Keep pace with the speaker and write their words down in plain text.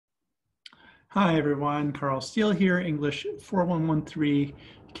Hi everyone, Carl Steele here, English 4113,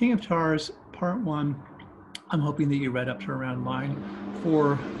 King of Tars, Part 1. I'm hoping that you read up to around line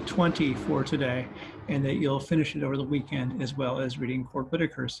 420 for today and that you'll finish it over the weekend as well as reading Cord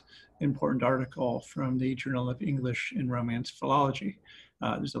Whitaker's important article from the Journal of English and Romance Philology.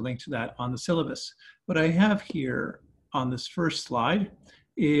 There's a link to that on the syllabus. What I have here on this first slide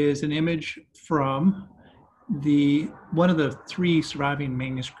is an image from one of the three surviving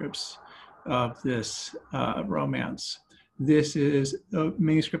manuscripts of this romance. This is a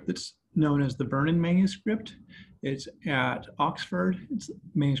manuscript that's known as the Vernon manuscript. It's at Oxford. It's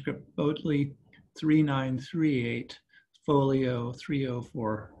manuscript Bodley 3938, folio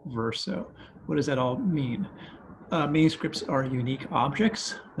 304 verso. What does that all mean? Manuscripts are unique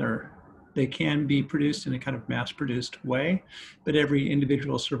objects. They can be produced in a kind of mass-produced way, but every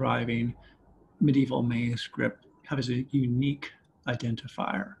individual surviving medieval manuscript has a unique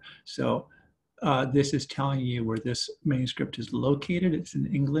identifier. So this is telling you where this manuscript is located. It's in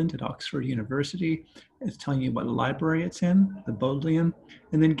England at Oxford University. It's telling you what library it's in, the Bodleian,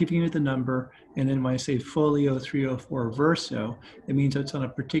 and then giving you the number. And then when I say folio 304 verso, it means it's on a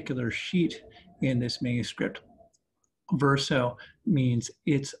particular sheet in this manuscript. Verso means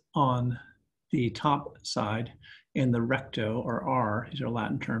it's on the top side, and the recto, or R, these are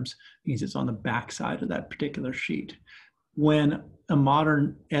Latin terms, means it's on the back side of that particular sheet. When a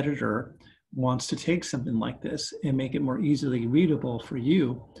modern editor wants to take something like this and make it more easily readable for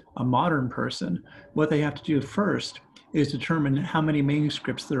you, a modern person, what they have to do first is determine how many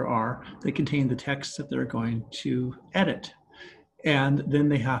manuscripts there are that contain the text that they're going to edit. And then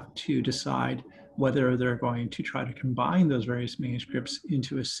they have to decide whether they're going to try to combine those various manuscripts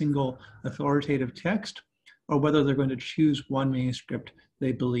into a single authoritative text, or whether they're going to choose one manuscript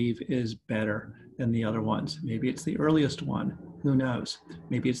they believe is better than the other ones. Maybe it's the earliest one, who knows?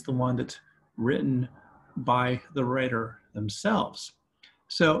 Maybe it's the one that's written by the writer themselves.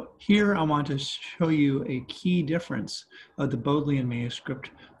 So here I want to show you a key difference of the Bodleian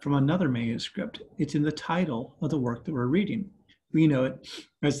manuscript from another manuscript. It's in the title of the work that we're reading. We know it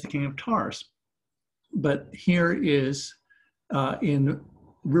as the King of Tars. But here is in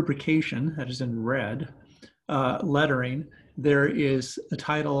rubrication, that is in red, lettering, there is a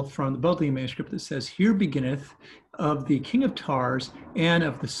title from the Bodleian manuscript that says, "Here beginneth of the King of Tars and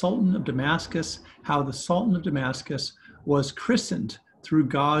of the Sultan of Damascus, how the Sultan of Damascus was christened through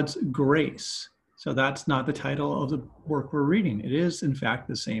God's grace." So that's not the title of the work we're reading. It is, in fact,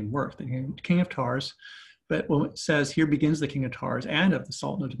 the same work, the King of Tars. But when it says, "Here begins the King of Tars and of the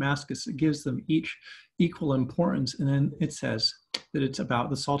Sultan of Damascus," it gives them each equal importance. And then it says that it's about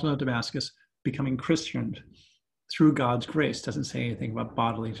the Sultan of Damascus becoming Christianed through God's grace. It doesn't say anything about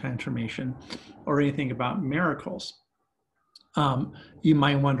bodily transformation or anything about miracles. You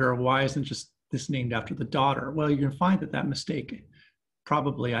might wonder, why isn't just this named after the daughter? Well, you can find that mistake,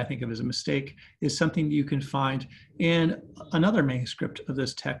 probably I think of as a mistake, is something you can find in another manuscript of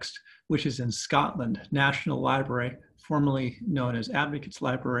this text, which is in Scotland, National Library, formerly known as Advocates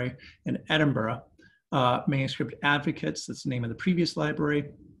Library in Edinburgh. Manuscript Advocates, that's the name of the previous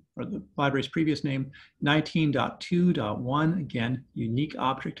library, or the library's previous name, 19.2.1, again, unique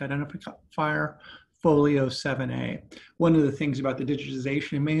object identifier, folio 7A. One of the things about the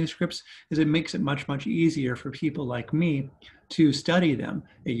digitization of manuscripts is it makes it much, much easier for people like me to study them.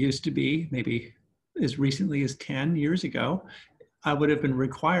 It used to be, maybe as recently as 10 years ago, I would have been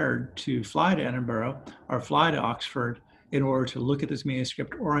required to fly to Edinburgh or fly to Oxford in order to look at this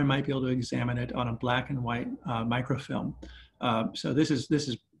manuscript, or I might be able to examine it on a black and white microfilm. So this is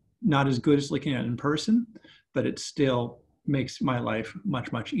not as good as looking at it in person, but it still makes my life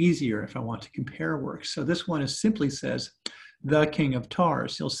much, much easier if I want to compare works. So this one simply says, "The King of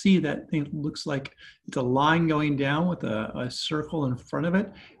Tars." You'll see that thing looks like it's a line going down with a circle in front of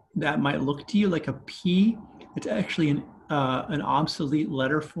it. That might look to you like a P. It's actually an obsolete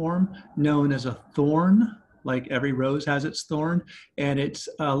letter form known as a thorn, like every rose has its thorn, and it's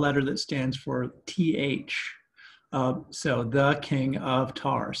a letter that stands for TH. So the King of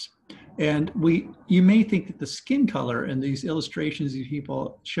Tars. And you may think that the skin color in these illustrations these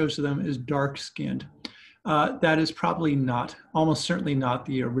people shows to them is dark skinned. That is probably not, almost certainly not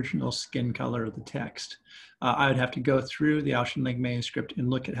the original skin color of the text. I would have to go through the Auchinleck manuscript and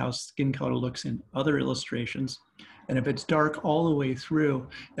look at how skin color looks in other illustrations. And if it's dark all the way through,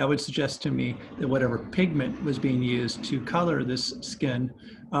 that would suggest to me that whatever pigment was being used to color this skin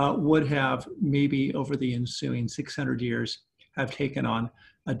would have maybe over the ensuing 600 years have taken on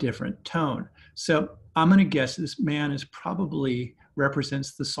a different tone. So I'm going to guess this man is probably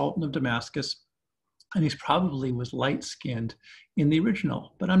represents the Sultan of Damascus and he probably was light-skinned in the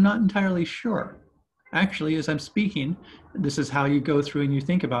original, but I'm not entirely sure. Actually, as I'm speaking, this is how you go through and you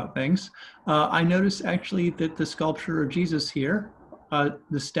think about things. I notice actually that the sculpture of Jesus here,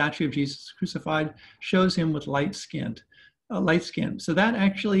 the statue of Jesus crucified, shows him with light skin. So that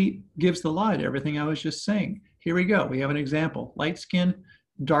actually gives the lie to everything I was just saying. Here we go. We have an example: light skin,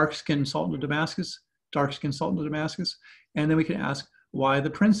 dark skin, Sultan of Damascus, dark skin, Sultan of Damascus, and then we can ask why the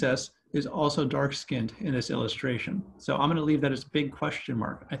princess is also dark-skinned in this illustration. So I'm going to leave that as a big question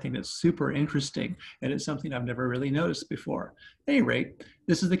mark. I think that's super interesting, and it's something I've never really noticed before. At any rate,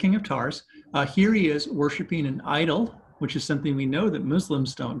 this is the King of Tars. Here he is worshiping an idol, which is something we know that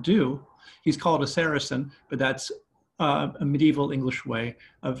Muslims don't do. He's called a Saracen, but that's a medieval English way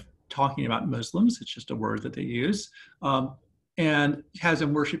of talking about Muslims. It's just a word that they use. And has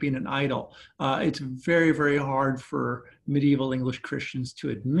him worshiping an idol. It's very, very hard for medieval English Christians to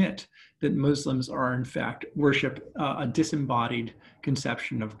admit that Muslims are in fact worship a disembodied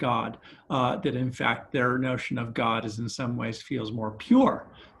conception of God, that in fact their notion of God is in some ways feels more pure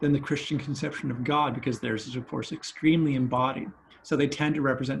than the Christian conception of God, because theirs is of course extremely embodied. So they tend to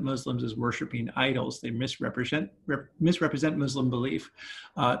represent Muslims as worshiping idols. They misrepresent Muslim belief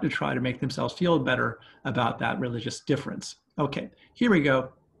to try to make themselves feel better about that religious difference. Okay, here we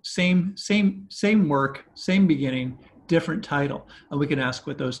go. Same work, same beginning, different title. And we can ask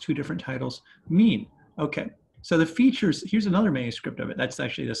what those two different titles mean. Okay, so the features, here's another manuscript of it. That's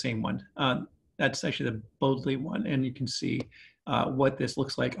actually the same one. That's actually the Bodley one. And you can see what this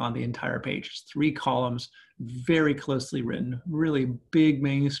looks like on the entire page. It's 3 columns, very closely written, really big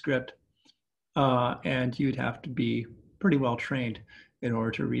manuscript. And you'd have to be pretty well trained in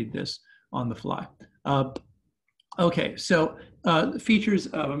order to read this on the fly. Okay, so features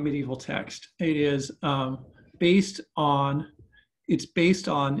of a medieval text. It is based on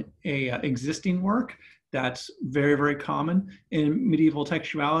a existing work. That's very, very common in medieval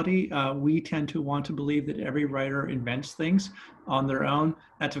textuality. We tend to want to believe that every writer invents things on their own.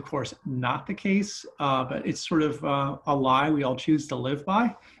 That's of course not the case, but it's sort of a lie we all choose to live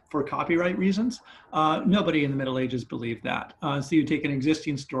by for copyright reasons. Nobody in the Middle Ages believed that. So you take an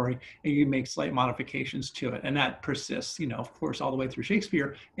existing story and you make slight modifications to it, and that persists, you know, of course, all the way through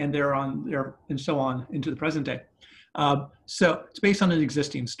Shakespeare and and so on into the present day. So it's based on an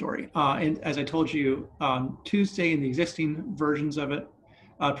existing story. And as I told you on Tuesday, in the existing versions of it,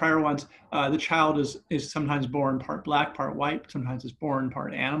 prior ones, the child is sometimes born part black, part white, sometimes it's born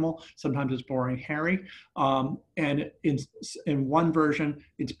part animal, sometimes it's born hairy. And in one version,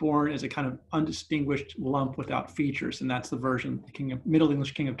 it's born as a kind of undistinguished lump without features. And that's the version the Middle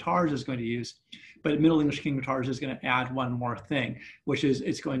English King of Tars is going to use. But Middle English King of Tars is going to add one more thing, which is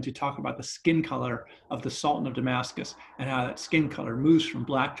it's going to talk about the skin color of the Sultan of Damascus and how that skin color moves from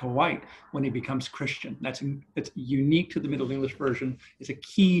black to white when he becomes Christian. That's unique to the Middle English version. It's a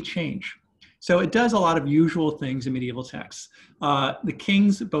key change. So it does a lot of usual things in medieval texts. The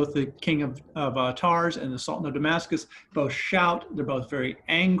kings, both the King of Tars and the Sultan of Damascus, both shout. They're both very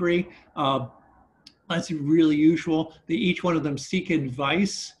angry. That's really usual. Each one of them seek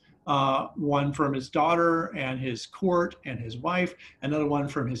advice. One from his daughter and his court and his wife, another one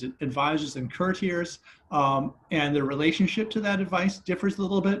from his advisors and courtiers. And the relationship to that advice differs a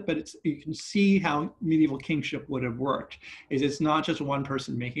little bit, but you can see how medieval kingship would have worked. It's not just one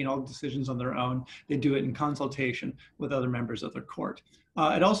person making all the decisions on their own. They do it in consultation with other members of their court.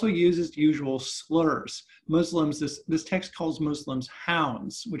 It also uses usual slurs. Muslims, this text calls Muslims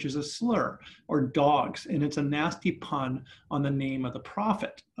hounds, which is a slur, or dogs, and it's a nasty pun on the name of the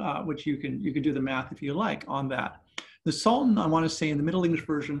prophet, which you can do the math if you like on that. The Sultan, I want to say in the Middle English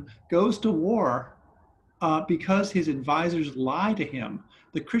version, goes to war because his advisors lie to him.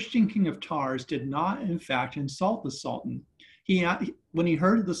 The Christian King of Tars did not, in fact, insult the Sultan. When he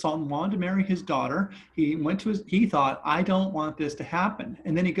heard the Sultan wanted to marry his daughter, he thought, I don't want this to happen.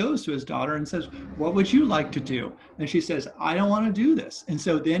 And then he goes to his daughter and says, what would you like to do? And she says, I don't want to do this. And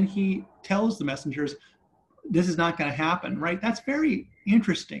so then he tells the messengers, this is not going to happen, right? That's very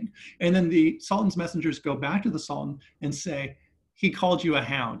interesting. And then the Sultan's messengers go back to the Sultan and say, he called you a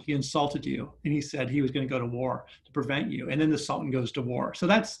hound, he insulted you, and he said he was going to go to war to prevent you. And then the Sultan goes to war. So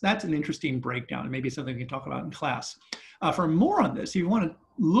that's an interesting breakdown, and maybe something we can talk about in class. For more on this, if you want to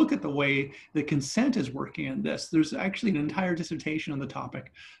look at the way the consent is working in this, there's actually an entire dissertation on the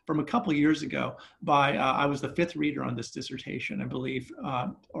topic from a couple of years ago by, I was the 5th reader on this dissertation, I believe,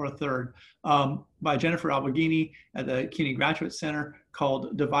 or a 3rd, by Jennifer Alberghini at the CUNY Graduate Center,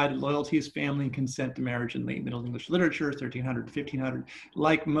 called Divided Loyalties, Family and Consent to Marriage in Late Middle English Literature, 1300 to 1500.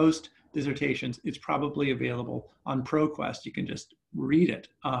 Like most dissertations, it's probably available on ProQuest. You can just read it.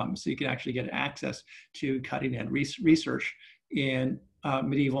 So you can actually get access to cutting edge research in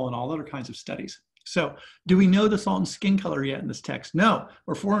medieval and all other kinds of studies. So do we know the salt and skin color yet in this text? No,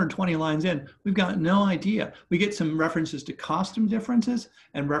 we're 420 lines in. We've got no idea. We get some references to costume differences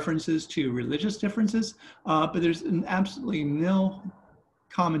and references to religious differerences, but there's absolutely no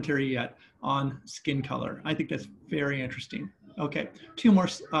commentary yet on skin color. I think that's very interesting. Okay, three more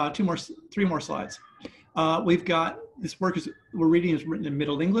slides. We've got, this work we're reading is written in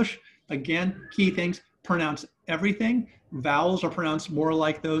Middle English. Again, key things, pronounce everything. Vowels are pronounced more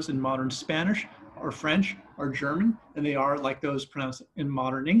like those in modern Spanish or French or German than they are like those pronounced in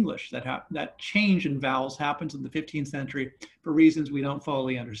modern English. That change in vowels happens in the 15th century for reasons we don't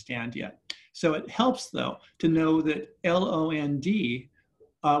fully understand yet. So it helps, though, to know that L-O-N-D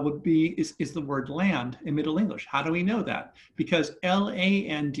is the word land in Middle English. How do we know that? Because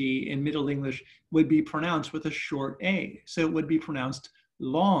L-A-N-D in Middle English would be pronounced with a short A. So it would be pronounced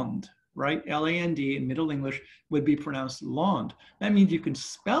lond, right? L-A-N-D in Middle English would be pronounced lond. That means you can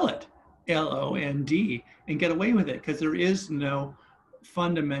spell it L-O-N-D and get away with it because there is no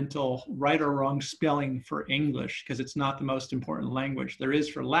fundamental right or wrong spelling for English because it's not the most important language. There is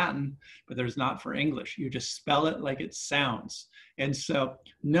for Latin, but there's not for English. You just spell it like it sounds. And so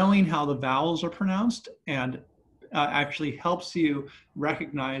knowing how the vowels are pronounced and actually helps you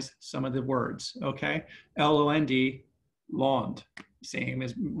recognize some of the words, okay? L-O-N-D, lond, same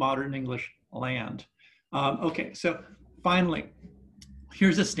as modern English, land. Okay, so finally,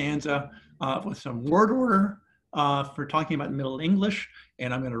 here's a stanza with some word order for talking about Middle English,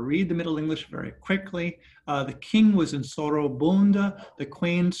 and I'm going to read the Middle English very quickly. The king was in sorrow bonde, the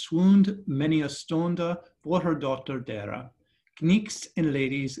queen swooned many a stonde for her daughter Dara. Knichts and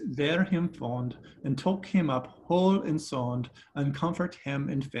ladies there him fond, and took him up whole and sound, and comfort him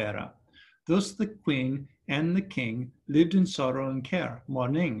in fera. Thus the queen and the king lived in sorrow and care,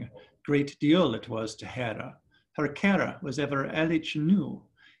 mourning. Great deal it was to Hera. Her care was ever elich new.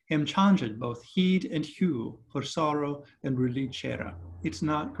 Him changed both heed and hue for sorrow and really chera. It's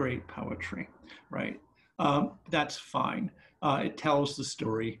not great poetry, right? That's fine. It tells the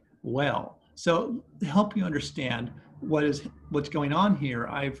story well. So to help you understand what's going on here,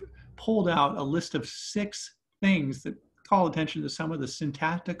 I've pulled out a list of 6 things that call attention to some of the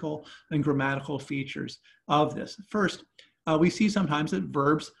syntactical and grammatical features of this. First, we see sometimes that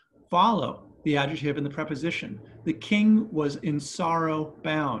verbs follow the adjective and the preposition. The king was in sorrow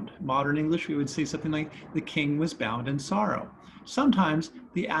bound. Modern English, we would say something like the king was bound in sorrow. Sometimes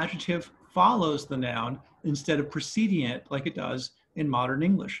the adjective follows the noun instead of preceding it like it does in modern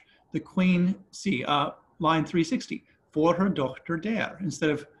English. The queen, line 360, for her daughter dear,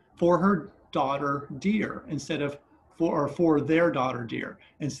 instead of for her daughter dear, instead of for their daughter dear,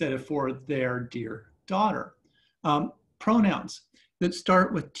 instead of for their dear daughter. Pronouns that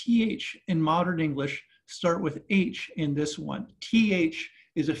start with TH in modern English start with H in this one. TH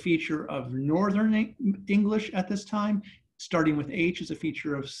is a feature of Northern English at this time. Starting with H is a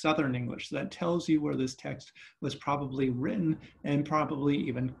feature of Southern English. So that tells you where this text was probably written and probably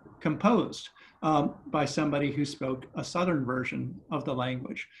even composed by somebody who spoke a Southern version of the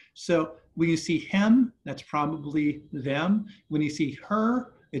language. So when you see him, that's probably them. When you see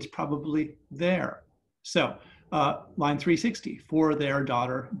her, it's probably there. So line 360, for their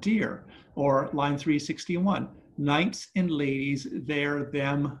daughter dear, or line 361, knights and ladies there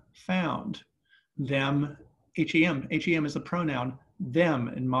them found. Them, HEM. HEM is the pronoun them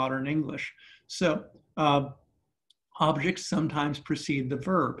in modern English. So objects sometimes precede the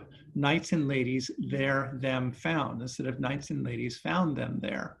verb. Knights and ladies there them found, instead of knights and ladies found them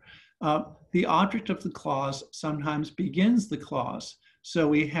there. The object of the clause sometimes begins the clause. So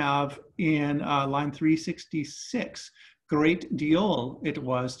we have in line 366, great deal it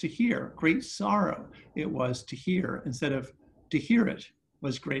was to hear, great sorrow it was to hear, instead of to hear it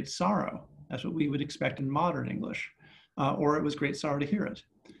was great sorrow. That's what we would expect in modern English, or it was great sorrow to hear it.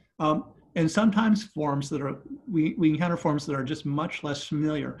 And sometimes forms that are, we encounter forms that are just much less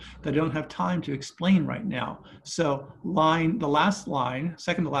familiar that I don't have time to explain right now. So the last line,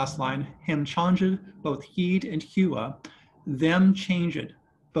 second to last line, him changed both heed and hua, them changed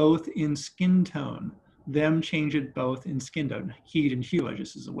both in skin tone, them changed both in skin tone. Heed and hua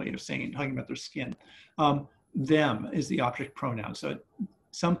just as a way of saying, talking about their skin. Them is the object pronoun. So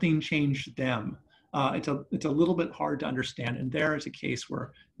something changed them. It's a little bit hard to understand. And there is a case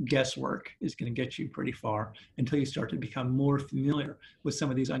where guesswork is going to get you pretty far until you start to become more familiar with some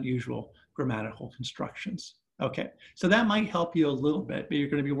of these unusual grammatical constructions. Okay, so that might help you a little bit, but you're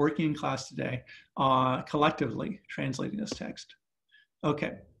going to be working in class today collectively translating this text.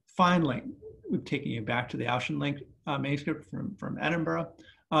 Okay, Finally, taking you back to the Auchinleck manuscript from Edinburgh,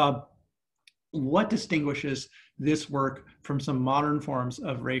 uh, what distinguishes this work from some modern forms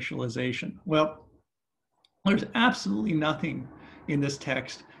of racialization? Well, there's absolutely nothing in this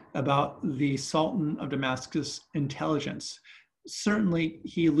text about the Sultan of Damascus' intelligence. Certainly,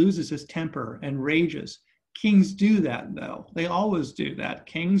 he loses his temper and rages. Kings do that, though. They always do that.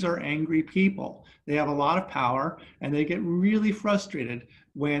 Kings are angry people. They have a lot of power, and they get really frustrated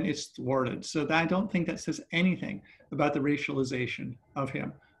when it's thwarted. So I don't think that says anything about the racialization of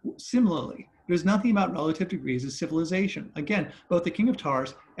him. Similarly, there's nothing about relative degrees of civilization. Again, both the King of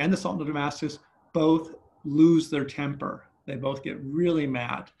Tars and the Sultan of Damascus both lose their temper. They both get really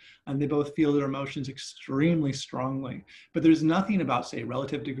mad, and they both feel their emotions extremely strongly. But there's nothing about, say,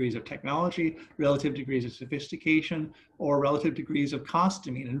 relative degrees of technology, relative degrees of sophistication, or relative degrees of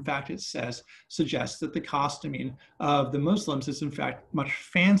costuming. In fact, it suggests that the costuming of the Muslims is in fact much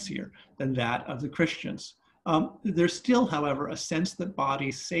fancier than that of the Christians. There's still, however, a sense that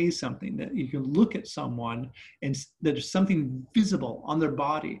bodies say something, that you can look at someone and there's something visible on their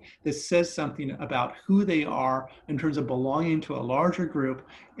body that says something about who they are in terms of belonging to a larger group,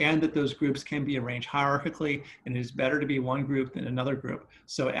 and that those groups can be arranged hierarchically, and it is better to be one group than another group.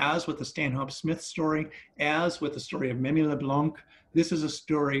 So as with the Stanhope Smith story, as with the story of Mimi LeBlanc, this is a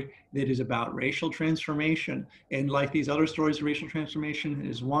story that is about racial transformation. And like these other stories of racial transformation, it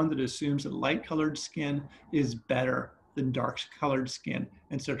is one that assumes that light-colored skin is better than dark-colored skin.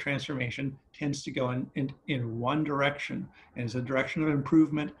 And so transformation tends to go in one direction, and it's a direction of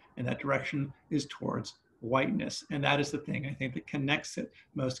improvement, and that direction is towards whiteness. And that is the thing, I think, that connects it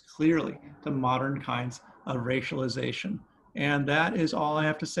most clearly to modern kinds of racialization. And that is all I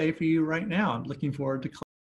have to say for you right now. I'm looking forward to